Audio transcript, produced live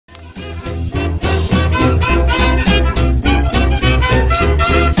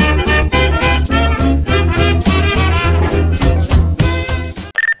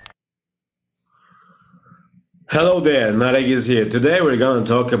Hello there, Narek is here. Today we're going to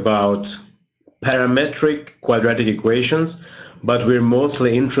talk about parametric quadratic equations, but we're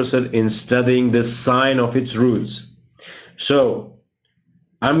mostly interested in studying the sign of its roots. So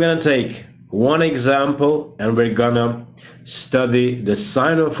I'm going to take one example and we're going to study the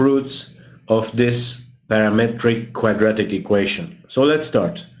sign of roots of this parametric quadratic equation. So let's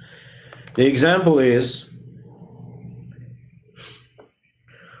start. The example is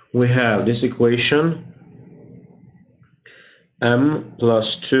we have this equation m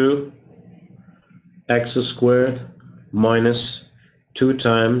plus 2 x squared minus 2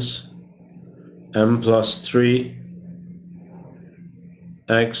 times m plus 3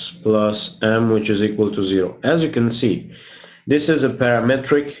 x plus m, which is equal to 0. As you can see, this is a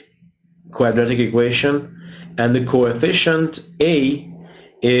parametric quadratic equation and the coefficient a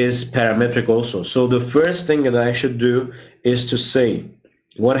is parametric also. So the first thing that I should do is to say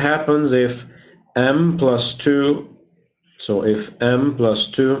what happens if m plus 2, so if m plus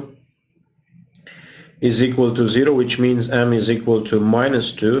 2 is equal to 0, which means m is equal to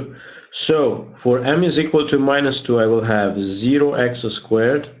minus 2. So for m is equal to minus 2, I will have 0x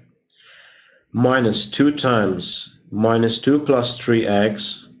squared minus 2 times minus 2 plus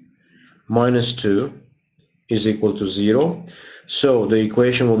 3x minus 2 is equal to 0. So the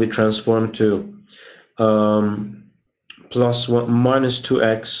equation will be transformed to plus 1 minus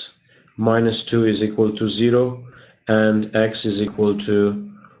 2x minus 2 is equal to 0, and x is equal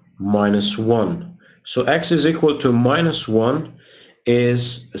to minus 1. So x is equal to minus 1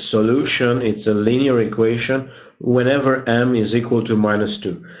 is a solution, it's a linear equation whenever m is equal to minus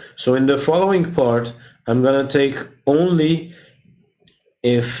 2. So in the following part, I'm going to take only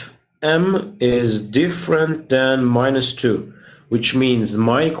if m is different than minus 2, which means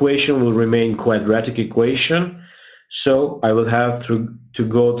my equation will remain quadratic equation. So I will have to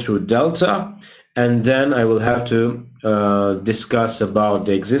go through delta, and then I will have to discuss about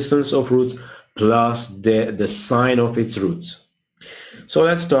the existence of roots plus the sign of its roots. So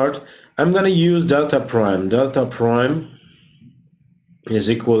let's start. I'm going to use delta prime. Delta prime is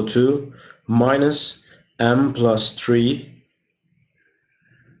equal to minus m plus 3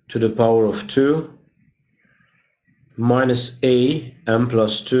 to the power of 2 minus a m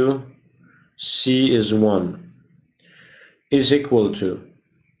plus 2 c is 1 is equal to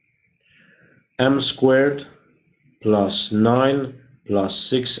m squared plus 9 plus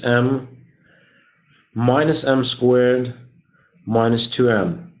 6m minus m squared minus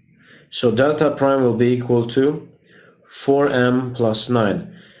 2m. So delta prime will be equal to 4m plus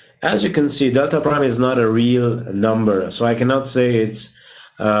 9. As you can see, delta prime is not a real number, so I cannot say it's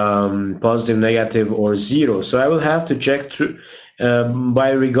positive, negative, or 0. So I will have to check through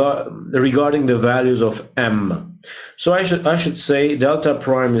regarding the values of m. So I should say delta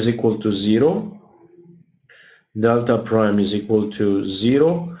prime is equal to 0. Delta prime is equal to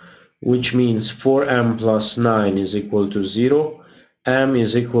 0, which means 4m plus 9 is equal to 0. M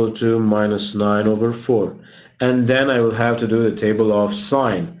is equal to minus 9 over 4. And then I will have to do the table of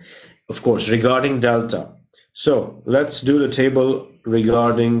sign, of course, regarding delta. So let's do the table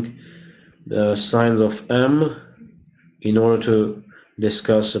regarding the signs of m in order to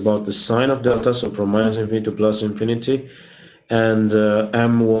discuss about the sign of delta. So from minus infinity to plus infinity, and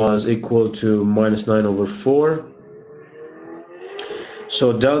m was equal to minus 9 over 4.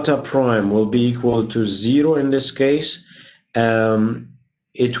 So delta prime will be equal to 0 in this case.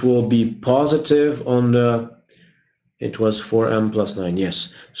 It will be positive on the, it was 4m plus 9,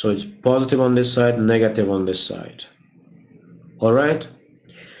 yes. So it's positive on this side, negative on this side. All right.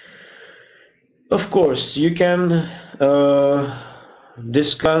 Of course, you can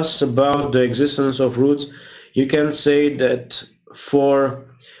discuss about the existence of roots. You can say that from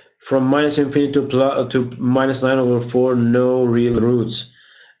minus infinity to minus 9 over 4, no real roots.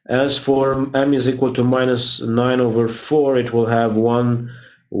 As for m is equal to minus 9 over 4, it will have one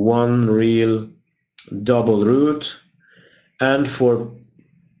real double root. And for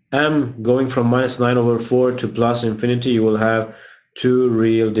m going from minus 9 over 4 to plus infinity, you will have 2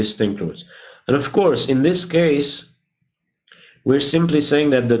 real distinct roots. And of course, in this case, we're simply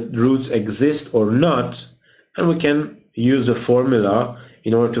saying that the roots exist or not, and we can use the formula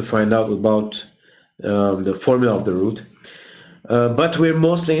in order to find out about the formula of the root. But we're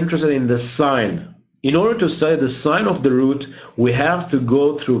mostly interested in the sign. In order to study the sign of the root, we have to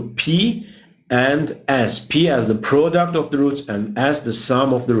go through P and S. P as the product of the roots and S the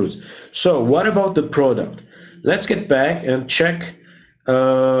sum of the roots. So what about the product? Let's get back and check.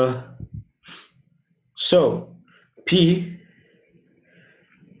 So P,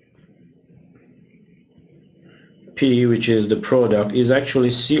 which is the product, is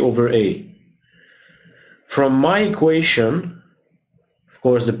actually C over A. From my equation, of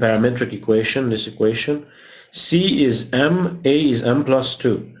course the parametric equation, this equation, C is m, A is m plus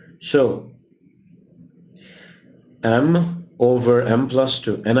 2. So m over m plus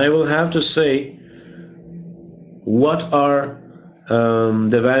 2. And I will have to say what are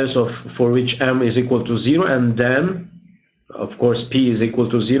the values for which m is equal to 0, and then of course p is equal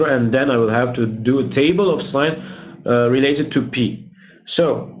to 0, and then I will have to do a table of sign related to p.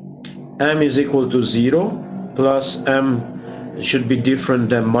 So m is equal to 0 plus m should be different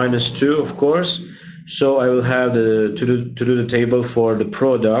than minus 2, of course. So I will have to do the table for the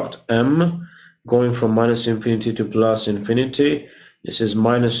product m going from minus infinity to plus infinity. This is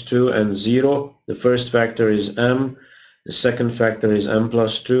minus 2 and 0. The first factor is m, the second factor is m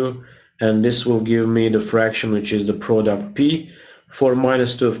plus 2, and this will give me the fraction which is the product p. For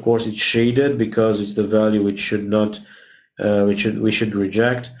minus 2, of course, it's shaded because it's the value which should not we should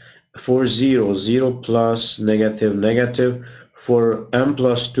reject. For 0, 0 plus negative negative. For m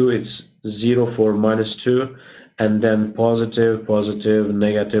plus 2, it's 0 for minus 2, and then positive positive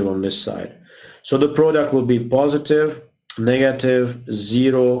negative on this side. So the product will be positive negative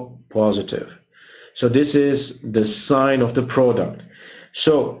 0 positive. So this is the sign of the product.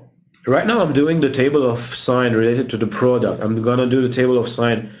 So right now I'm doing the table of sign related to the product. I'm gonna do the table of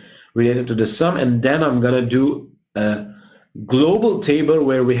sign related to the sum, and then I'm gonna do a global table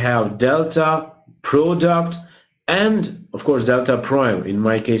where we have delta, product, and of course delta prime. In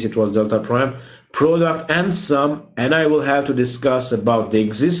my case it was delta prime, product and sum, and I will have to discuss about the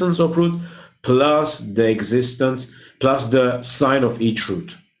existence of roots plus the existence plus the sign of each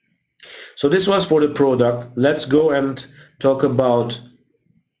root. So this was for the product. Let's go and talk about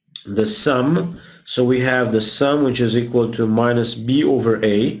the sum. So we have the sum which is equal to minus b over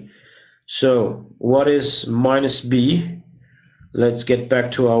a. So what is minus b? Let's get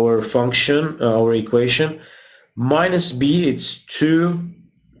back to our function, our equation. Minus b, it's 2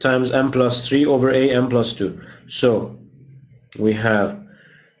 times m plus 3 over a m plus 2. So we have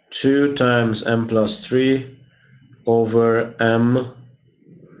 2 times m plus 3 over m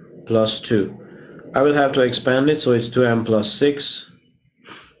plus 2. I will have to expand it, so it's 2m plus 6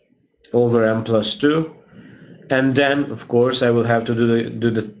 over m plus 2, and then of course I will have to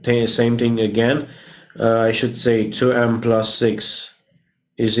do the same thing again. I should say 2m plus 6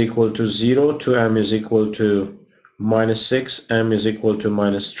 is equal to 0, 2m is equal to minus 6, m is equal to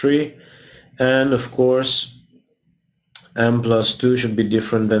minus 3, and of course m plus 2 should be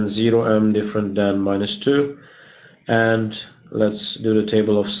different than 0, m different than minus 2. And let's do the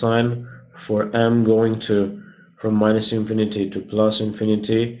table of sign for m going to from minus infinity to plus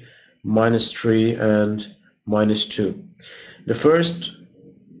infinity, minus 3 and minus 2. The first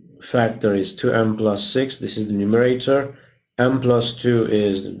factor is 2m plus 6, this is the numerator, m plus 2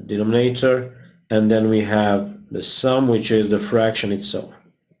 is the denominator, and then we have the sum which is the fraction itself.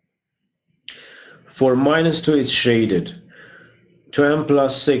 For minus 2 it's shaded. 2m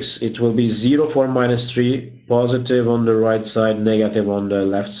plus 6, it will be 0 for minus 3, positive on the right side, negative on the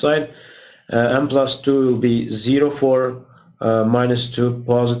left side. M plus 2 will be 0 for minus 2,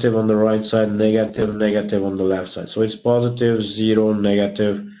 positive on the right side, negative negative on the left side. So it's positive, 0,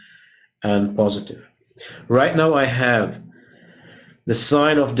 negative, and positive. Right now I have the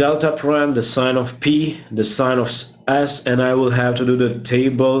sign of delta prime, the sign of p, the sign of s, and I will have to do the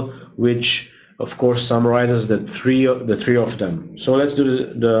table which of course summarizes the three of them. So let's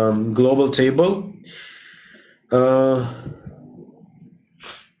do the global table.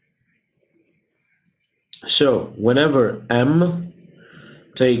 So whenever m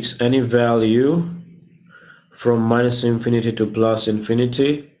takes any value from minus infinity to plus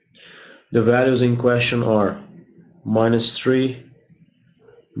infinity, the values in question are minus 3,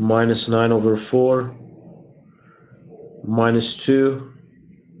 minus 9 over 4, minus 2,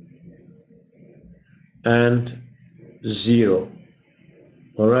 and 0.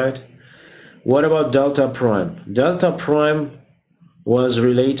 Alright, what about delta prime? Delta prime was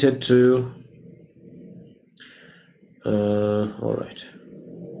related to alright,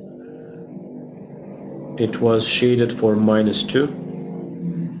 it was shaded for minus 2.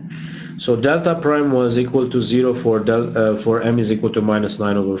 So delta prime was equal to 0 for m is equal to minus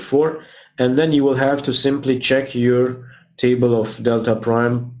 9 over 4, and then you will have to simply check your table of delta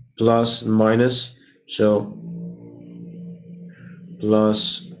prime plus minus. So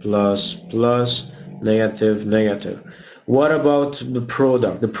plus plus plus negative negative. What about the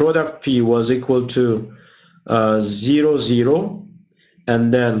product? The product p was equal to 0 0,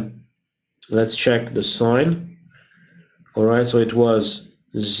 and then let's check the sign. Alright, so it was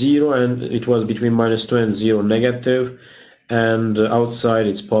 0 and it was between minus 2 and 0 negative, and outside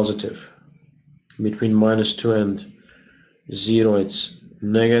it's positive. between -2 and 0 it's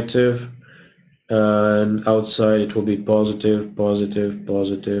negative, and outside it will be positive, positive,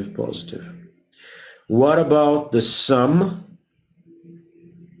 positive, positive. What about the sum?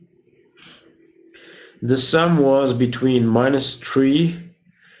 The sum was between -3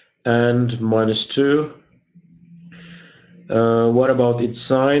 and -2. What about its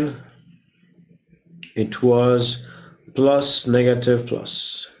sign? It was plus, negative,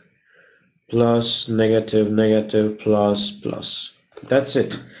 plus. Plus, negative, negative, plus, plus. That's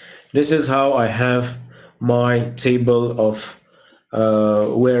it. This is how I have my table of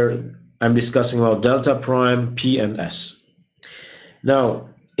where I'm discussing about delta prime, P, and S. Now,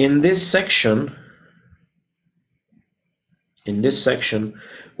 in this section,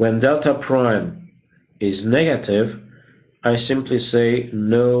 when delta prime is negative, I simply say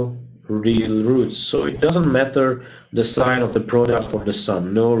no real roots. So it doesn't matter the sign of the product or the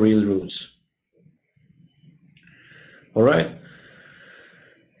sum, no real roots. All right.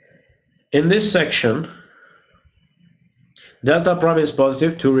 In this section, delta prime is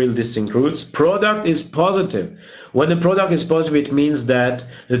positive, two real distinct roots. Product is positive. When the product is positive, it means that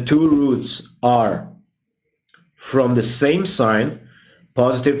the two roots are from the same sign,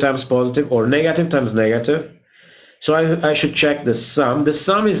 positive times positive or negative times negative. So I should check the sum. The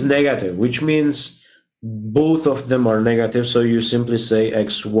sum is negative, which means both of them are negative. So you simply say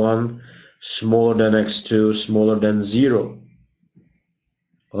x1 smaller than x2 smaller than 0.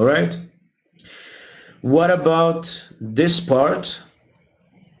 All right. What about this part?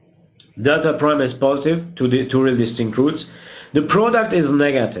 Delta prime is positive, two real distinct roots. The product is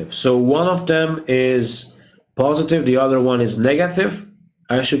negative, so one of them is positive, the other one is negative.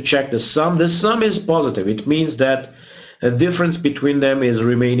 I should check the sum. The sum is positive. It means that the difference between them is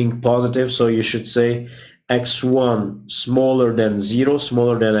remaining positive, so you should say x1 smaller than 0,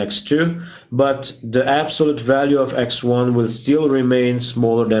 smaller than x2, but the absolute value of x1 will still remain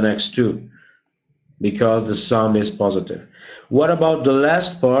smaller than x2 because the sum is positive. What about the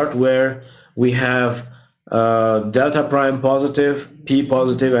last part where we have delta prime positive, P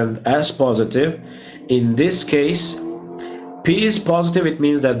positive, and S positive? In this case, P is positive. It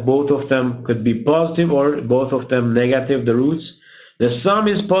means that both of them could be positive or both of them negative, the roots. The sum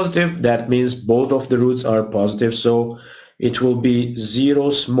is positive. That means both of the roots are positive. So it will be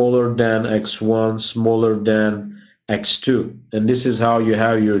 0 smaller than x1 smaller than x2. And this is how you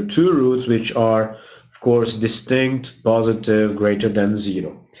have your two roots, which are, of course, distinct, positive, greater than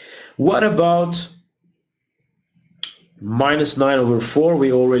 0. What about -9/4?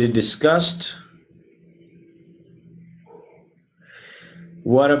 We already discussed.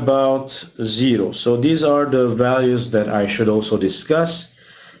 What about 0? So these are the values that I should also discuss.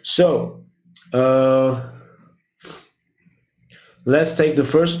 So let's take the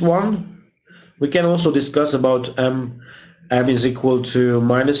first one. We can also discuss about m is equal to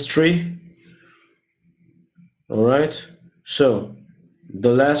 -3. All right. So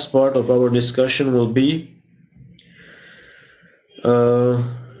the last part of our discussion will be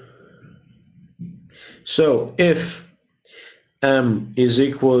so if m is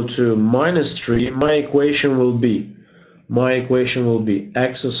equal to -3, my equation will be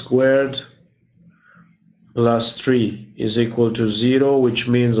x squared plus 3 is equal to 0, which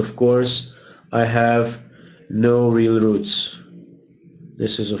means, of course, I have no real roots.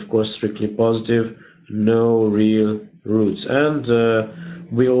 This is, of course, strictly positive, no real roots. And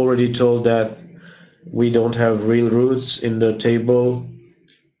we already told that we don't have real roots in the table,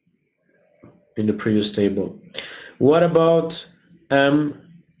 in the previous table. What about m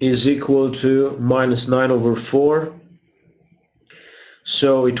is equal to -9/4?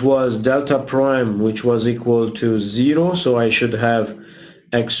 So it was delta prime, which was equal to 0. So I should have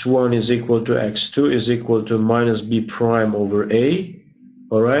x1 is equal to x2 is equal to -b prime over a.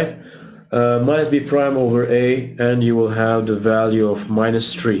 All right, -b prime over a, and you will have the value of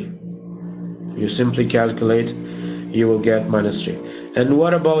 -3. You simply calculate, you will get -3. And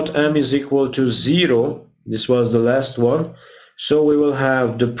what about m is equal to 0? This was the last one. So we will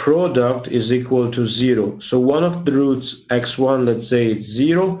have the product is equal to 0. So one of the roots, x1, let's say it's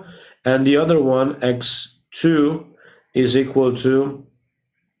 0, and the other one, x2, is equal to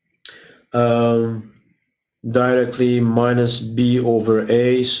directly -b over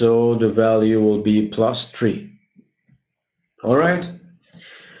a, so the value will be +3. All right.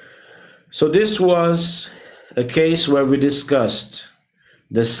 So this was a case where we discussed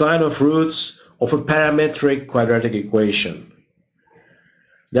the sign of roots of a parametric quadratic equation.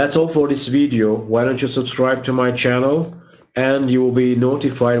 That's all for this video. Why don't you subscribe to my channel, and you will be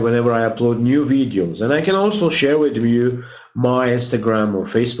notified whenever I upload new videos. And I can also share with you my Instagram or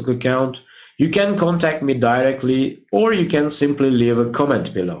Facebook account. You can contact me directly, or you can simply leave a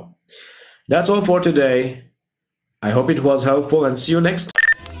comment below. That's all for today. I hope it was helpful, and see you next time.